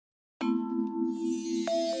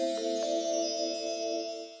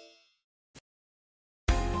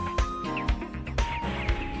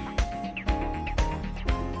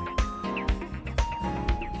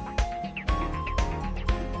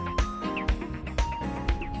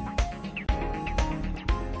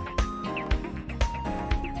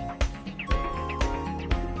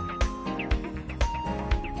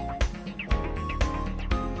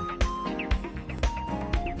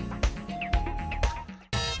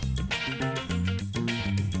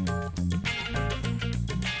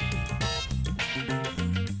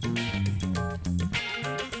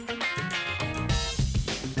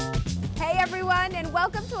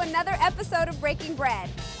welcome to another episode of Breaking Bread.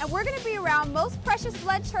 And we're going to be around Most Precious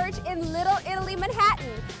Blood Church in Little Italy, Manhattan.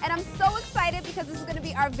 And I'm so excited because this is going to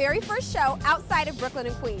be our very first show outside of Brooklyn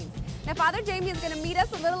and Queens. Now, Father Jamie is going to meet us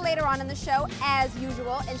a little later on in the show, as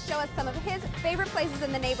usual, and show us some of his favorite places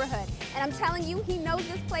in the neighborhood. And I'm telling you, he knows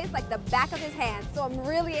this place like the back of his hand, so I'm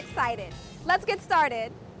really excited. Let's get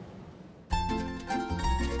started.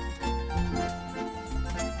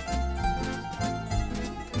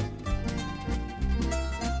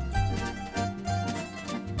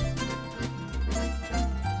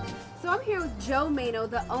 I'm here with Joe Mano,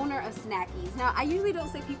 the owner of Snackies. Now, I usually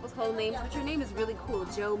don't say people's whole names, but your name is really cool,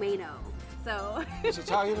 Joe Mano. So. Is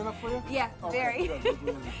Italian enough for you? Yeah, okay, very.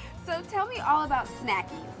 Good. So tell me all about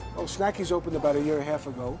Snackies. Oh, Snackies opened about a year and a half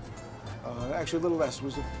ago. Actually, a little less.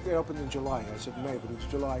 It opened in July. I said May, but it was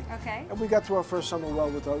July. Okay. And we got through our first summer well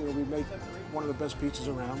with, we make one of the best pizzas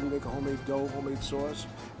around. We make a homemade dough, homemade sauce,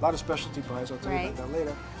 a lot of specialty pies. I'll tell you about that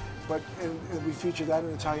later. But and we featured that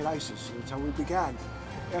in Italian ices. That's how we began.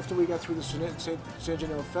 After we got through the San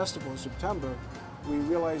Gennaro Festival in September, we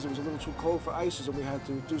realized it was a little too cold for ices and we had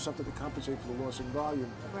to do something to compensate for the loss in volume.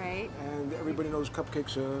 Right. And everybody knows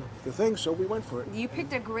cupcakes are the thing, so we went for it. You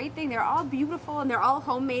picked a great thing. They're all beautiful and they're all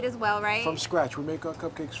homemade as well, right? From scratch. We make our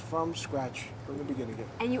cupcakes from scratch, from the beginning.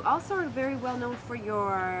 And you also are very well known for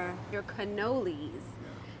your cannolis.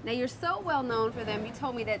 Now, you're so well known for them. You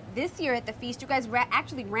told me that this year at the feast, you guys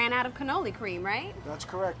actually ran out of cannoli cream, right? That's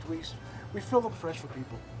correct. We fill them fresh for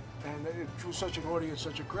people. And it drew such an audience,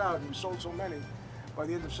 such a crowd, and we sold so many. By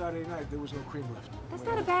the end of Saturday night, there was no cream left. That's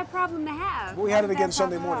not a bad problem to have. Well, we had it again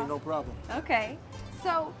Sunday morning, no problem. Okay.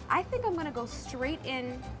 So I think I'm going to go straight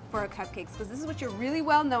in for cupcakes because this is what you're really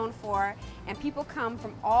well known for, and people come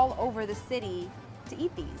from all over the city to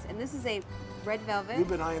eat these. And this is a red velvet. You've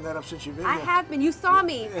been eyeing that up since you've been here. I have been. You saw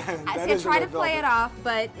me. I try to play it off,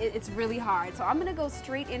 but it's really hard. So I'm going to go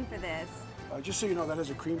straight in for this. Just so you know, that has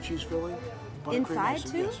a cream cheese filling. Inside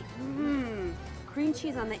too? Yes. Mm-hmm. Cream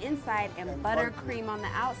cheese on the inside and buttercream on the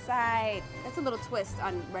outside. That's a little twist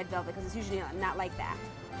on red velvet because it's usually not like that.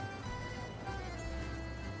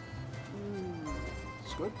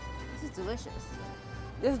 It's good. This is delicious.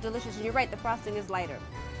 This is delicious, and you're right, the frosting is lighter.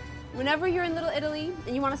 Whenever you're in Little Italy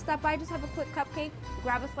and you want to stop by, just have a quick cupcake,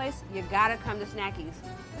 grab a slice, you gotta come to Snackies.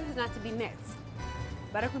 This is not to be mixed.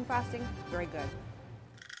 Buttercream frosting, very good.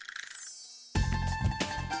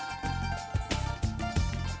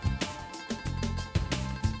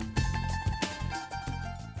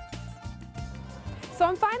 So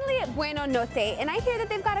I'm finally at Bueno Notte, and I hear that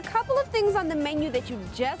they've got a couple of things on the menu that you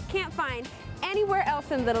just can't find anywhere else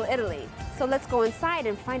in Little Italy. So let's go inside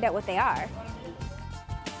and find out what they are.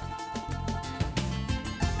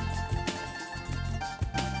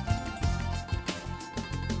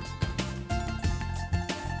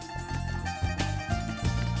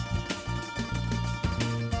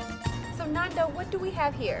 So Nando, what do we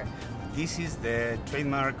have here? This is the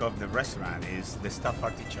trademark of the restaurant, is the stuffed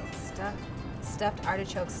artichoke. Stuffed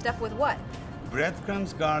artichokes. Stuffed with what?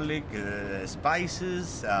 Breadcrumbs, garlic,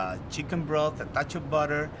 spices, chicken broth, a touch of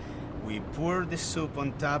butter. We pour the soup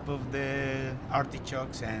on top of the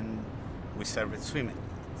artichokes and we serve it swimming.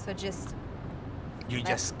 So just... You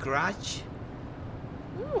just scratch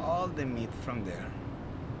all the meat from there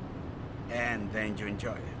and then you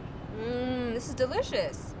enjoy it. This is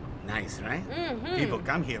delicious. Nice, right? Mm-hmm. People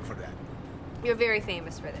come here for that. You're very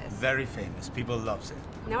famous for this. Very famous. People love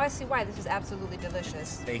it. Now I see why. This is absolutely delicious.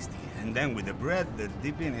 It's tasty. And then with the bread, the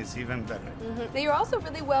dipping is even better. Now you're also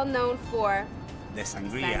really well known for the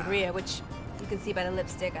sangria. Sangria, which you can see by the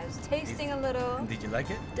lipstick. I was tasting a little. Did you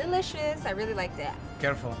like it? Delicious. I really like that.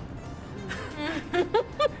 Careful.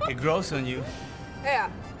 It grows on you.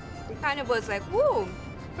 Yeah. It kind of was like, woo.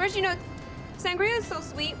 First, you know, sangria is so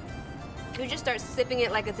sweet. You just start sipping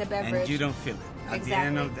it like it's a beverage. And you don't feel it. At the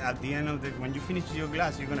end of the, when you finish your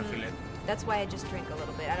glass, you're gonna feel it. That's why I just drink a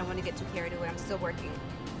little bit. I don't want to get too carried away. I'm still working.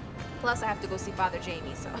 Plus, I have to go see Father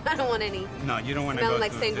Jamie, so I don't want any. No, you don't want to go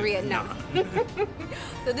like sangria. No. No.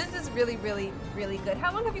 So this is really, really, really good.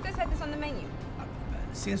 How long have you guys had this on the menu?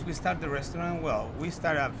 Since we started the restaurant, well, we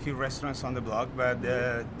started a few restaurants on the block, but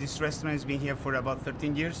this restaurant has been here for about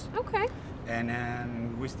 13 years. Okay.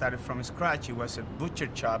 And we started from scratch. It was a butcher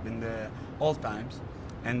shop in the old times.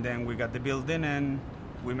 And then we got the building and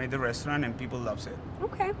we made the restaurant and people loves it.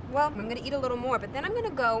 Okay, well, I'm gonna eat a little more, but then I'm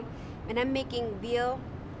gonna go and I'm making veal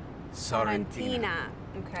Sorrentina.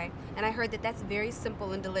 Okay, and I heard that that's very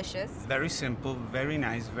simple and delicious. Very simple, very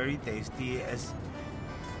nice, very tasty.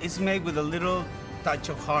 It's made with a little touch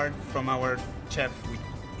of heart from our chef.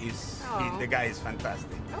 The guy is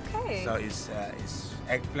fantastic. Okay. So it's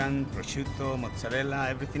eggplant, prosciutto, mozzarella,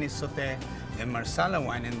 everything is sauté in marsala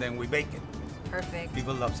wine, and then we bake it. Perfect.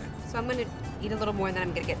 People love it. So I'm gonna eat a little more, and then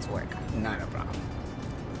I'm gonna get to work. Not a problem.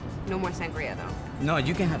 No more sangria, though. No,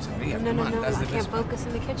 you can have sangria. No, Come no, on, no. that's I the can't best part. focus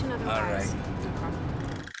in the kitchen otherwise. All right.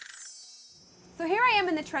 Okay. So here I am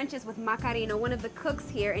in the trenches with Macarino, one of the cooks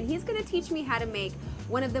here, and he's gonna teach me how to make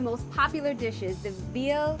one of the most popular dishes, the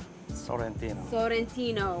veal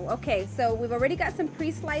Sorrentino. Okay, so we've already got some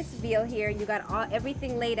pre-sliced veal here. You got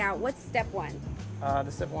everything laid out. What's step one? The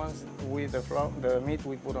step one is with the meat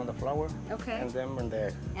we put on the flour. Okay. And then on the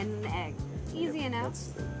egg. And the egg. Easy Yep, enough. that's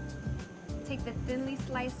it. Take the thinly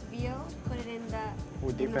sliced veal, put it in the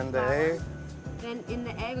We dip in the flour, egg. Then in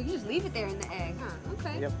the egg. You just leave it there in the egg, huh?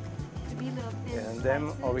 Okay. Yep. To be little thin And then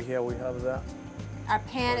slices. over here we have the. Our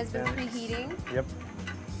pan has been pan. preheating Yep.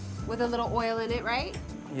 with a little oil in it, right?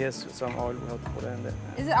 Yes, some oil we have to put in there.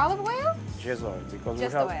 Is it olive oil? Just oil because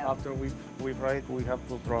Just we have oil. after we fry it we have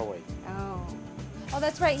to throw away. Oh. Oh,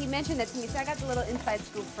 that's right. He mentioned that to me. So I got the little inside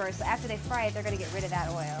scoop first. So after they fry it, they're going to get rid of that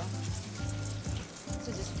oil.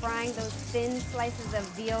 So just frying those thin slices of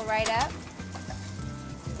veal right up.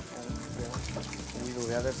 And then we do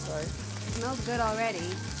the other side. Smells good already.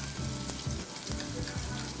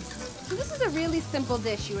 So this is a really simple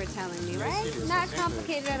dish you were telling me, Yes, right? it is. Not It's simple.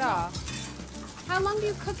 complicated at all. How long do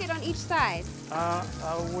you cook it on each side?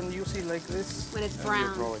 When you see like this. When it's and brown.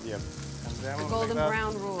 You throw it, yep. And then The like golden that,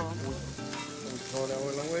 brown rule. We throw the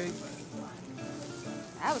oil away.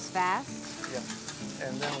 That was fast. Yeah.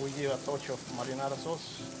 And then we give a touch of marinara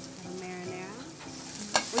sauce. Little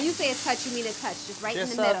marinara. When you say a touch, you mean a touch, just right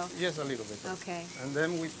Just in the middle. Just a little bit. Okay. And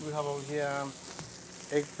then we have over here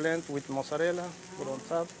eggplant with mozzarella put on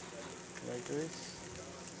top, like this.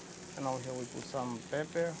 And over here we put some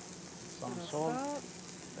pepper, some salt,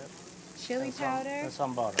 Chili and powder. and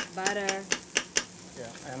some butter. Butter.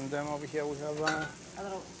 Yeah. And then over here we have A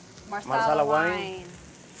little Marsala marsala wine. wine.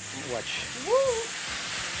 watch. Woo!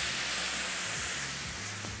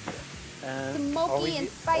 And Smoky over and he-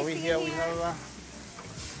 spicy Over here in we here. have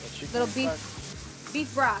the chicken Little stock.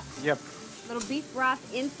 beef broth. Yep. Little beef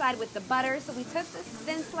broth inside with the butter. So we took this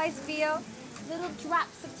thin sliced veal, little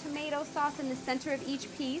drops of tomato sauce in the center of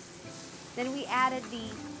each piece. Then we added the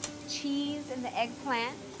cheese and the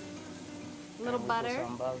eggplant, a little And we put butter,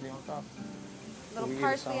 some barley on top. little we give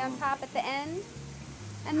parsley on some- top at the end.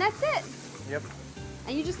 And that's it. Yep.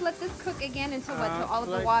 And you just let this cook again until what? Till all of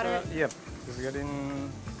the Like, water, yep. It's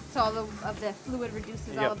getting. till all of the fluid reduces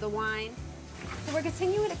all Yep. of the wine. So we're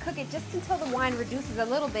continuing to cook it just until the wine reduces a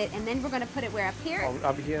little bit, and then we're going to put it where? Up here?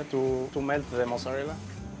 Up here to melt the mozzarella.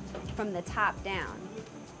 From the top down.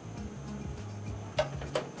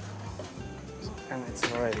 And it's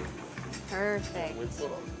ready. Perfect. We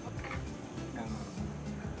put on.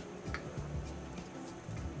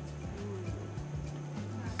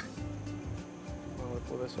 And we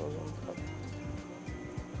put the sauce on top.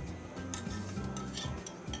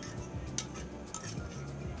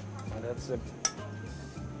 And that's it.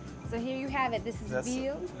 So here you have it. This is That's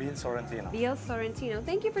veal. Veal Sorrentino. Veal Sorrentino.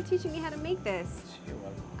 Thank you for teaching me how to make this. You're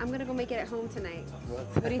welcome. I'm going to go make it at home tonight. Good.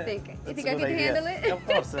 What do you think? You That's think a I good can idea. handle it? Of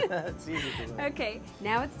course. It's easy to do. Okay,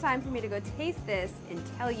 now it's time for me to go taste this and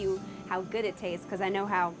tell you how good it tastes because I know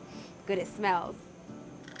how good it smells.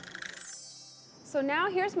 So now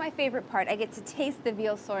here's my favorite part. I get to taste the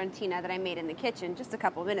veal Sorrentina that I made in the kitchen just a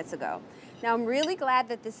couple minutes ago. Now I'm really glad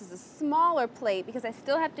that this is a smaller plate because I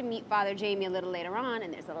still have to meet Father Jamie a little later on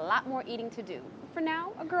and there's a lot more eating to do. For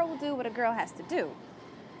now, a girl will do what a girl has to do.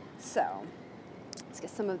 So let's get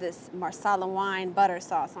some of this Marsala wine butter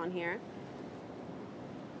sauce on here.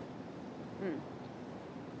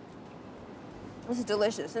 This is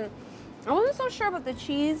delicious. And I wasn't so sure about the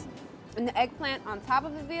cheese and the eggplant on top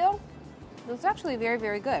of the veal. It was actually very,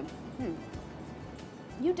 very good.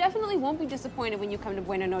 You definitely won't be disappointed when you come to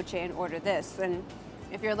Buena Noche and order this. And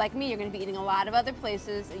if you're like me, you're going to be eating a lot of other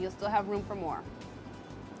places and you'll still have room for more.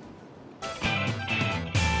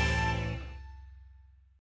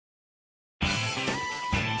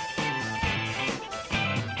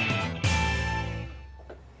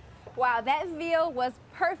 Wow, that veal was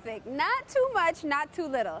perfect. Not too much, not too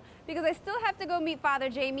little. Because I still have to go meet Father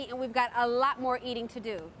Jamie and we've got a lot more eating to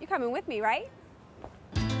do. You're coming with me, right?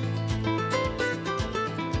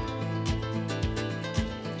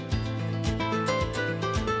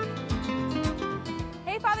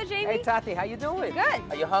 Hey, Father Jamie. Hey, Tati, how you doing? Good.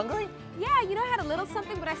 Are you hungry? Yeah, you know, I had a little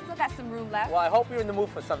something, but I still got some room left. Well, I hope you're in the mood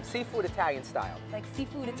for some seafood Italian style. Like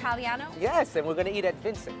seafood Italiano? Yes, and we're going to eat at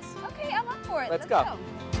Vincent's. Okay, I'm up for it. Let's go.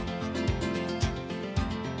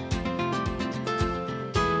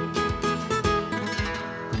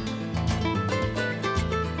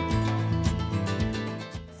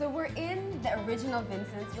 original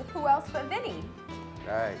Vincent's with who else but Vinny.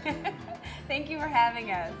 Right. Thank you for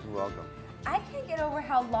having us. You're welcome. I can't get over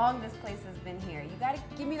how long this place has been here. You gotta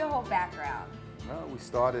give me the whole background. Well, we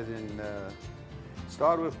started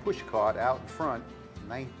with push cart out in front,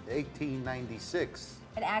 1896.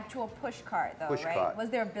 An actual push cart, though, Push right? cart. Was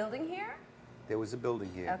there a building here? There was a building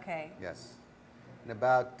here. Okay. Yes. In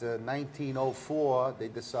about 1904, they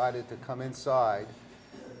decided to come inside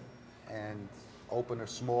and open a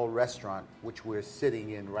small restaurant, which we're sitting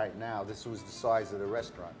in right now. This was the size of the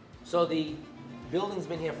restaurant. So the building's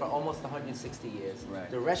been here for almost 160 years.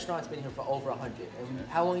 Right. The restaurant's been here for over 100. And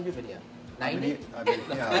how long have you been here? 90? I've been,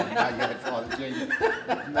 not yet, Father Jamie.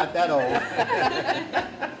 Not that old.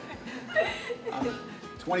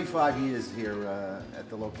 25 years here at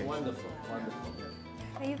the location. Wonderful, wonderful.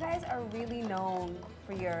 Now, you guys are really known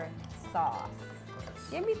for your sauce.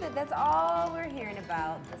 Give me that's all we're hearing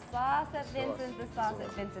about. The sauce at Vincent's, the sauce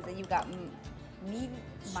at Vincent's. And you got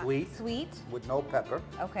sweet. With no pepper.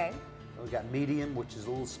 Okay. And we got medium, which is a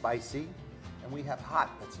little spicy. And we have hot,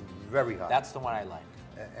 that's very hot. That's the one I like.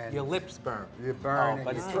 And Your lips burn. you burn, Oh,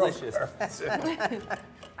 but and it's your throat delicious. burns.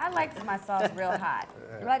 I like my sauce real hot.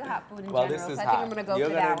 I like hot food in Well, general, this is so I think hot. I'm gonna go You're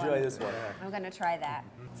for gonna that enjoy one. this one. I'm gonna try that.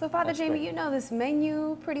 So Father That's Jamie, great. you know this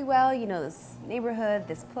menu pretty well. You know this neighborhood,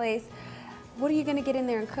 this place. What are you gonna get in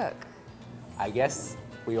there and cook? I guess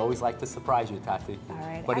we always like to surprise you, Tati. All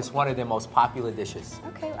right. But it's one of their most popular dishes.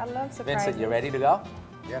 Okay, I love surprises. Vincent, you ready to go?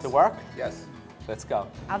 Yes. To work? Yes. Let's go.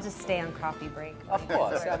 I'll just stay on coffee break. Of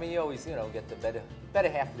course. I mean, you always, get the better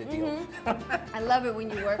half of the deal. I love it when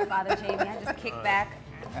you work, Father Jamie. I just kick back,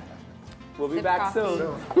 We'll be Sip back coffee.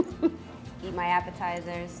 soon. eat my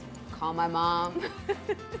appetizers, call my mom.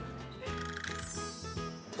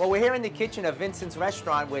 Well, we're here in the kitchen of Vincent's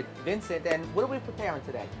restaurant with Vincent, and what are we preparing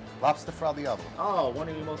today? Lobster fra diavolo. Oh, one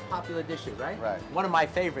of your most popular dishes, right? Right. One of my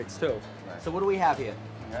favorites, too. Right. So what do we have here?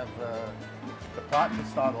 We have the pot to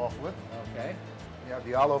start off with. Okay. We have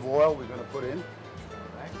the olive oil we're going to put in.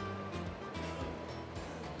 All right.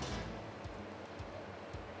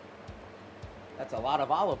 That's a lot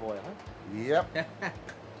of olive oil, huh? Yep.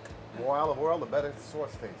 More olive oil, the better the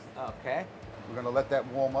sauce tastes. Okay. We're going to let that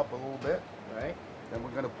warm up a little bit. All right. Then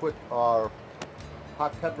we're going to put our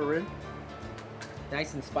hot pepper in.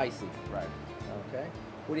 Nice and spicy. Right. Okay.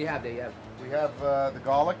 What do you have there? You have, We have the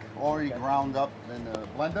garlic already ground up in the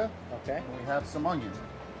blender. okay. And we have some onion.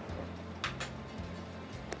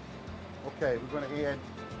 Okay, we're going to add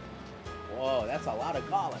Whoa, that's a lot of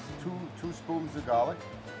garlic. two spoons of garlic.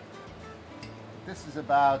 This is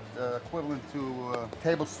about equivalent to a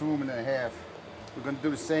tablespoon and a half. We're going to do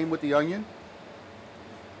the same with the onion.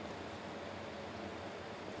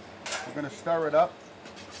 We're going to stir it up.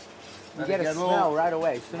 You Let get it a little- smell right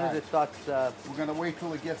away as soon as Right. it starts. We're going to wait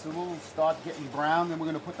till it gets start getting brown, then we're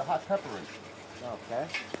going to put the hot pepper in. Okay.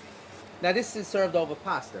 Now this is served over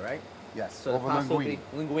pasta, right? Yes, So the over pasta will linguine.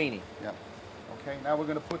 be linguine. Yep. Okay, now we're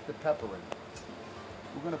going to put the pepper in.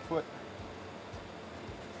 We're going to put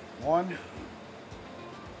 1,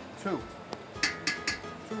 2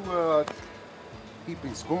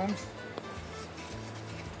 heaping spoons.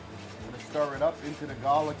 I'm going to stir it up into the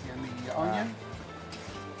garlic and the onion.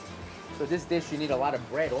 So this dish, you need a lot of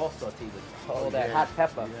bread also, T, with all Oh, that yeah, hot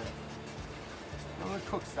pepper. yeah. Well, it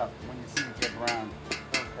cooks up when you see it get brown.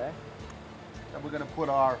 Okay. Then we're going to put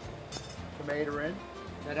our tomato in.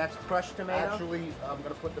 Now that's crushed tomato? Actually, I'm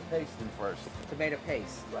going to put the paste in first. Tomato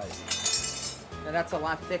paste. Right. Now that's a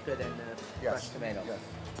lot thicker than the crushed tomato. Yes.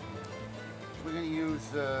 We're going to use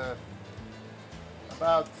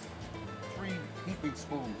about 3 heaping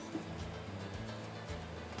spoons.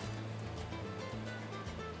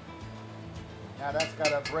 Now that's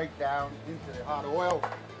got to break down into the hot oil.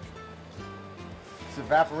 It's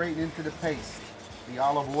evaporating into the paste. The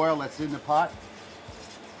olive oil that's in the pot,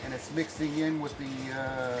 and it's mixing in with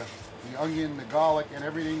the onion, the garlic, and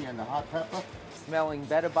everything, and the hot pepper. Smelling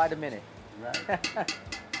better by the minute. Right.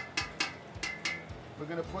 We're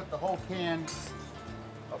going to put the whole can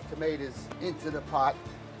of tomatoes into the pot.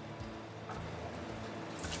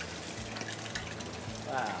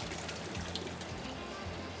 Wow.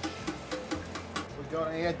 We're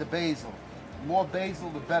going to add the basil. The more basil,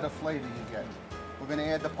 the better flavor you get. We're going to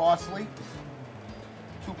add the parsley,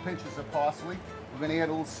 2 pinches of parsley. We're going to add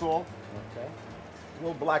a little salt, Okay. a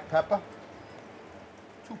little black pepper,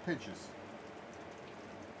 2 pinches.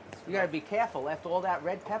 You gotta be careful. After all that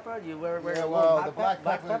red pepper, you wear Yeah, a well, little hot the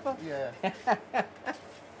black pepper? Yeah.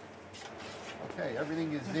 Okay,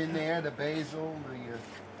 everything is in there, the basil, the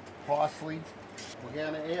parsley. We're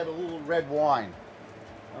going to add a little red wine.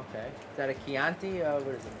 Okay. Is that a Chianti? What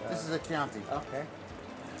is it? This is a Chianti. Okay.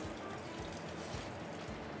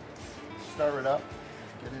 stir it up,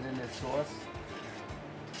 get it in this sauce.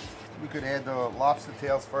 We could add the lobster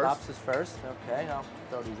tails first. Lobsters first. Okay, I'll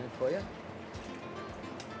throw these in for you.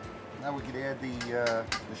 Now we could add the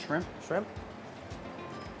shrimp. Shrimp.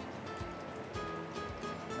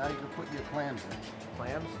 Now you can put your clams in.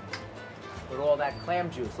 Clams. With all that clam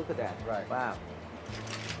juice. Look at that. Right. Wow.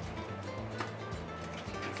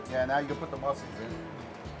 Yeah, now you can put the mussels in.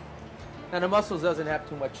 Now the mussels doesn't have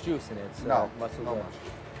too much juice in it. So No, mussels no are. much.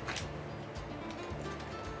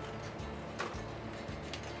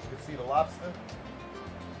 You can see the lobster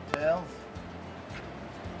tails,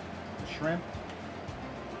 the shrimp,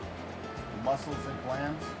 the mussels and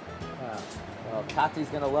clams. Wow. Well, Tati's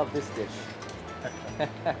gonna love this dish.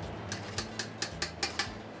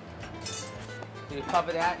 You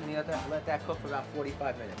cover that and you let that cook for about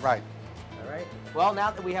 45 minutes. Right. All right. Well,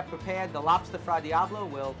 now that we have prepared the lobster fra diavolo,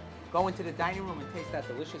 we'll go into the dining room and taste that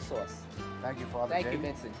delicious sauce. Thank you, Father Thank you, Jamie.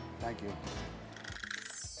 Vincent. Thank you.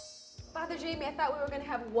 Father Jamie, I thought we were going to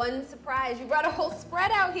have one surprise. You brought a whole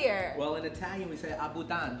spread out here. Well, in Italian, we say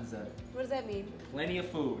abbondanza. What does that mean? Plenty of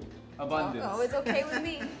food. Abundance. Oh, it's okay with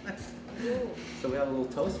me. Ooh. So we have a little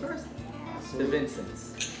toast first? To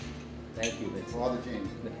Vincent's. Thank you, Vincent. Father Jamie.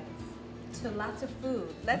 To lots of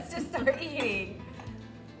food. Let's just start eating.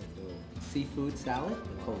 Seafood salad.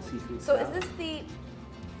 We call it seafood So salad.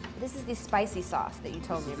 this is the spicy sauce that you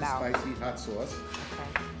told me about. This is the spicy hot sauce.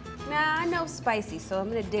 Okay. Now, I know spicy, so I'm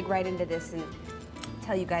going to dig right into this and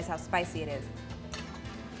tell you guys how spicy it is.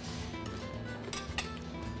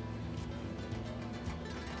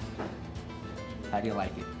 How do you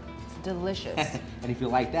like it? It's delicious. And if you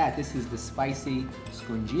like that, this is the spicy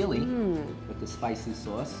scungili with the spicy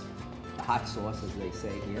sauce, the hot sauce as they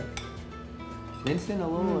say here. Vincent, a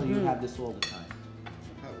little, or you have this all the time?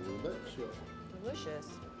 A little bit, sure. Delicious.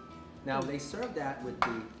 Now they serve that with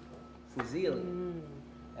the fusilli,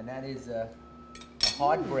 and that is a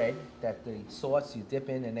hard bread that the sauce you dip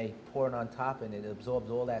in and they pour it on top and it absorbs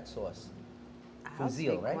all that sauce. I'll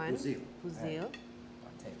Fusil, take right? one. Fusil. Fusil.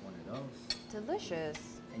 I'll take one of those. Delicious.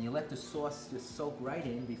 And you let the sauce just soak right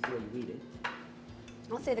in before you eat it.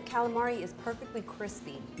 I'll say the calamari is perfectly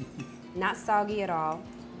crispy, not soggy at all.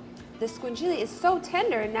 The scungili is so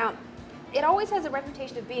tender. Now, it always has a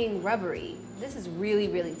reputation of being rubbery. This is really,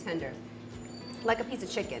 really tender. Like a piece of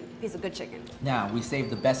chicken, a piece of good chicken. Now, we saved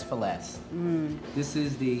the best for last. This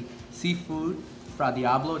is the seafood fra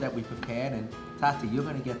diavolo that we prepared, and Tati, you're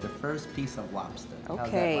gonna get the first piece of lobster. How's that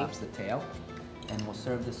Okay. lobster tail? And we'll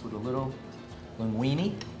serve this with a little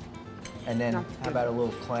linguine, and then how about a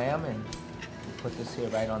little clam, and we'll put this here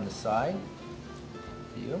right on the side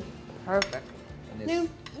for you. Perfect. And Dude,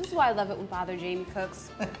 this is why I love it when Father Jamie cooks.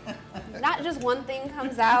 Not just one thing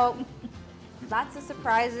comes out, lots of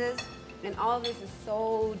surprises, and all of this is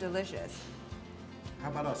so delicious. How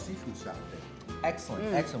about our seafood salad then?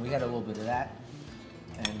 Excellent, excellent. We got a little bit of that,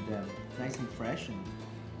 and nice and fresh. And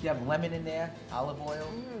you have lemon in there, olive oil,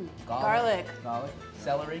 garlic,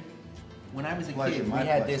 celery. When I was a Pleasure, kid, we my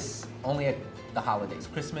had pleasure. this only at the holidays,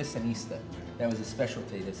 Christmas and Easter. That was a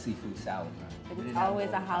specialty, the seafood salad. But We it's didn't have always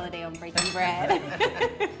all a the time. holiday on Breaking Bread.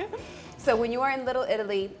 So when you are in Little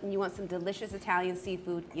Italy and you want some delicious Italian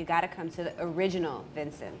seafood, you gotta come to the original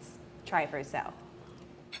Vincent's. Try it for yourself.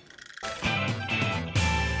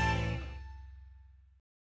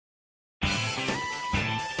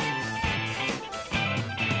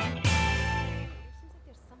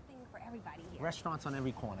 Restaurants on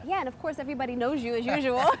every corner. Yeah, and of course everybody knows you as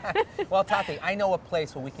usual. Well, Tati, I know a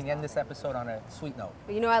place where we can end this episode on a sweet note.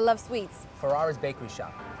 But you know I love sweets. Ferrara's Bakery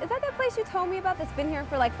Shop. Is that place you told me about that's been here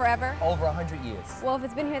for like forever? Over 100 years. Well, if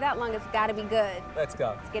it's been here that long, it's gotta be good. Let's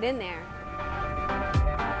go. Let's get in there.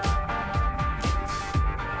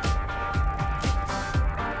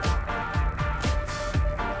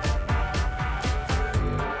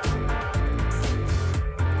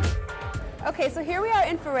 Okay, so here we are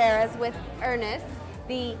in Ferrera's with Ernest,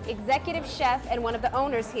 the executive chef and one of the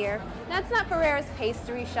owners here. Now, it's not Ferrera's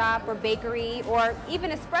pastry shop or bakery or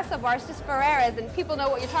even espresso bar, it's just Ferrera's, and people know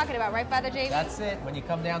what you're talking about, right, Father Jamie? That's it. When you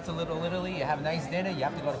come down to Little Italy, you have a nice dinner, you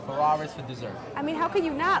have to go to Ferrara's for dessert. I mean, how can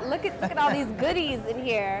you not? Look at all these goodies in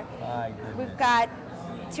here. My goodness. We've got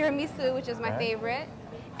tiramisu, which is my favorite.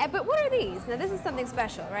 But what are these? Now, this is something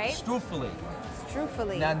special, right? Strufoli.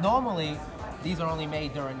 Strufoli. Now, normally, these are only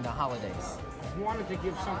made during the holidays. We wanted to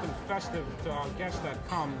give something festive to our guests that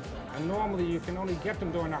come, and normally you can only get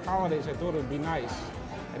them during the holidays. I thought it would be nice.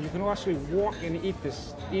 And you can actually walk and eat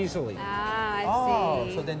this easily. Ah, I Oh,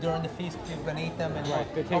 see. so then during the feast, people can eat them and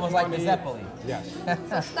Right, they take almost like the money. Zeppeli. Yes.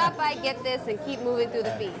 So stop by, get this, and keep moving through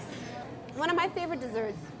the feast. One of my favorite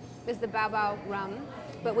desserts is the bao bao rum,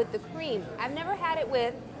 but with the cream. I've never had it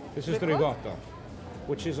with This is the ricotta,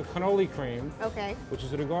 which is a cannoli cream. Okay. Which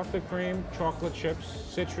is ricotta cream, chocolate chips,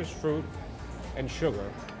 citrus fruit, and sugar.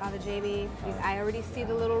 Father Jamie, I already see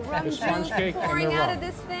the little rum The juice sponge cake and pouring the out rum. of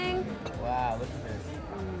this thing. Wow, look at this.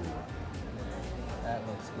 That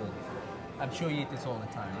looks good. I'm sure you eat this all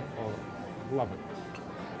the time, right? Oh, love it.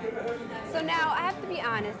 So now, I have to be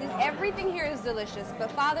honest, everything here is delicious, but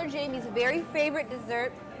Father Jamie's very favorite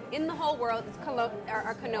dessert in the whole world is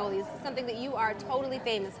are cannolis, something that you are totally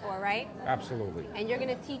famous for, right? Absolutely. And you're going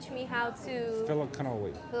to teach me how to Fill a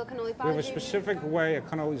cannoli. fill a cannoli. We Father have a Jamie? specific way a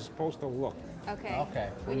cannoli is supposed to look. Okay. Okay.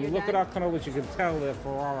 When you you're look at done? our cannolis, you can tell they're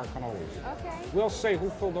Ferrara cannolis. Okay. We'll say who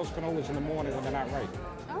filled those cannolis in the morning when they're not right.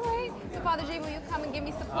 All right. So Father Jamie, will you come and give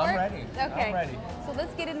me support? I'm ready. Okay. I'm ready. So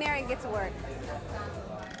let's get in there and get to work.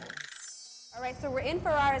 All right, so we're in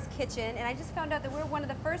Ferrara's kitchen, and I just found out that we're one of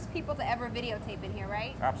the first people to ever videotape in here,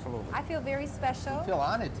 right? Absolutely. I feel very special. I feel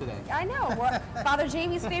honored today. I know. Well, Father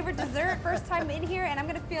Jamie's favorite dessert, first time in here, and I'm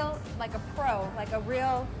going to feel like a pro, like a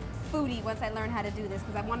real foodie once I learn how to do this,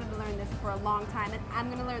 because I wanted to learn this for a long time, and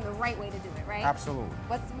I'm going to learn the right way to do it, right? Absolutely.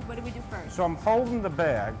 What do we do first? So I'm holding the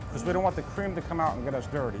bag because we don't want the cream to come out and get us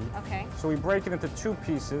dirty. Okay. So we break it into two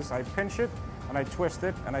pieces. I pinch it, and I twist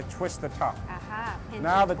it, and I twist the top. Aha. Pinch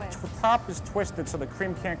Now and the twist. top is twisted so the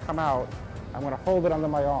cream can't come out. I'm going to hold it under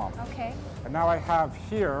my arm. Okay. And now I have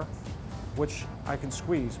here, which I can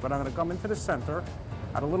squeeze, but I'm going to come into the center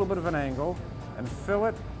at a little bit of an angle and fill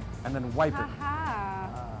it and then wipe it.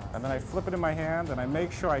 Aha. And then I flip it in my hand and I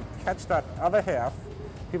make sure I catch that other half.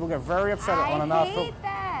 People get very upset when I'm not I hate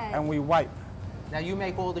that. and we wipe. Now you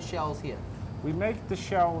make all the shells here, We make the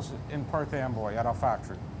shells in Perth Amboy at our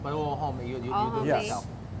factory. but all homemade. You do All it Yes. yourself.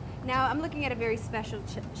 Now I'm looking at a very special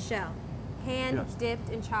shell, hand Yes. dipped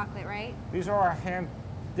in chocolate, right? These are our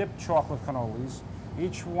hand-dipped chocolate cannolis.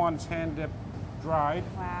 Each one's hand-dipped, dried,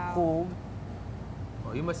 Wow. cooled.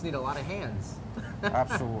 Well, you must need a lot of hands.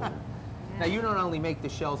 Absolutely. Now you don't only make the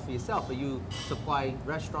shells for yourself, but you supply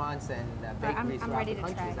restaurants and bakeries I'm throughout ready the to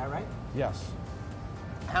country. try. Is that right? Yes.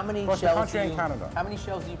 How many Across the shells country do and you? Canada. How many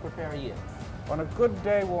shells do you prepare a year? On a good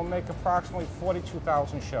day, we'll make approximately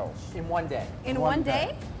 42,000 shells. In one day. In One one day.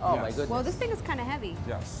 day? Oh Yes. my goodness. Well, this thing is kind of heavy,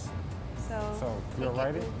 Yes. so. So you're take it.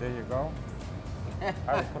 ready? There you go.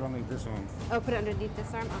 I will put only this one. Oh, put it underneath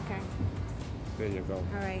this arm? Okay. There you go.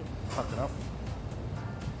 All right. Tuck it up.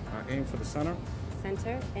 Aim for the center.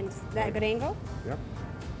 Center. And that a good angle? Yep.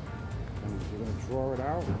 And you're going to draw it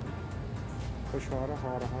out. Push harder,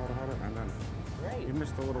 harder, harder, harder, and then Great. you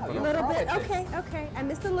missed a little Oh, bit. you're A little pro bit. at this. Okay, okay. I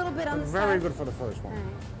missed a little bit on the Very side. good for the first one. All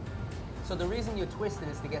right. So the reason you twist it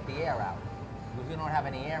is to get the air out. Because you don't have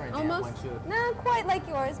any air in there Almost. once you. Not quite like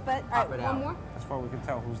yours, but all Pop right, it one out. more. That's why we can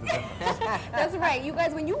tell who's the difference. That's right. You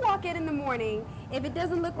guys, when you walk in the morning, if it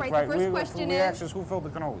doesn't look right, the first question we ask is. is who filled the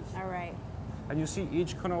cannolis. All right. And you see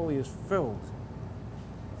each cannoli is filled.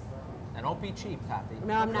 And don't be cheap, Tati.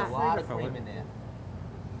 No, I'm There's not. a lot of Fill cream it. in there.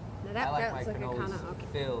 Now that, I like that my looks like a cannolis kind of okay.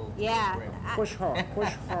 filled Yeah. with cream. Push hard,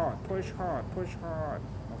 push hard, push hard, push hard.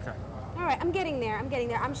 Okay. All right, I'm getting there. I'm getting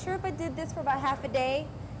there. I'm sure if I did this for about half a day,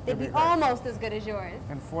 they'd be It'd be great. almost as good as yours.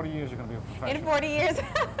 In 40 years, you're going to be a In professional. 40 years.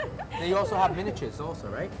 Now you also have miniatures also,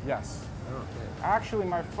 right? Yes. Okay. Actually,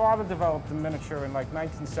 my father developed a miniature in like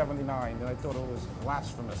 1979, and I thought it was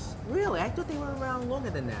blasphemous. Really? I thought they were around longer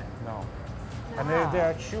than that. No. And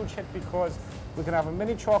they're a huge hit because we can have a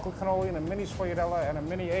mini chocolate cannoli and a mini sfogliatella and a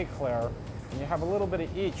mini eclair, and you have a little bit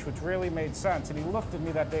of each, which really made sense. And he looked at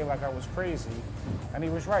me that day like I was crazy, and he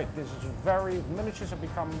was right. This is miniatures have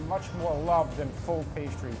become much more loved than full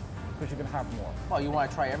pastry because you can have more. Well, you want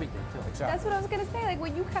to try everything too. That's Exactly. what I was gonna say. Like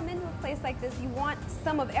when you come into a place like this, you want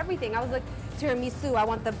some of everything. I was like tiramisu. I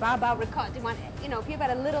want the baba ricotta. You want, if you've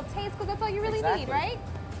got a little taste, because that's all you really need, Exactly. right?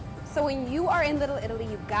 So when you are in Little Italy,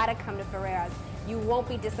 you gotta come to Ferrera's. You won't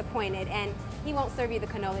be disappointed, and he won't serve you the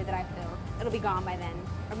cannoli that I filled. It'll be gone by then,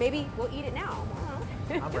 or maybe we'll eat it now.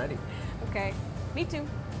 I don't know. I'm ready. Okay, me too.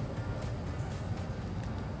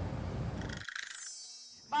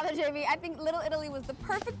 Father Jamie, I think Little Italy was the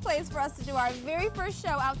perfect place for us to do our very first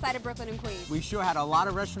show outside of Brooklyn and Queens. We sure had a lot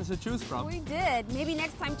of restaurants to choose from. We did. Maybe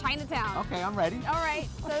next time, Chinatown. Okay, I'm ready. All right,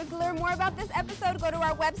 so to learn more about this episode, go to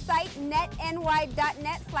our website,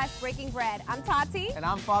 netny.net/breakingbread. I'm Tati. And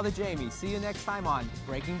I'm Father Jamie. See you next time on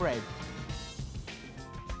Breaking Bread.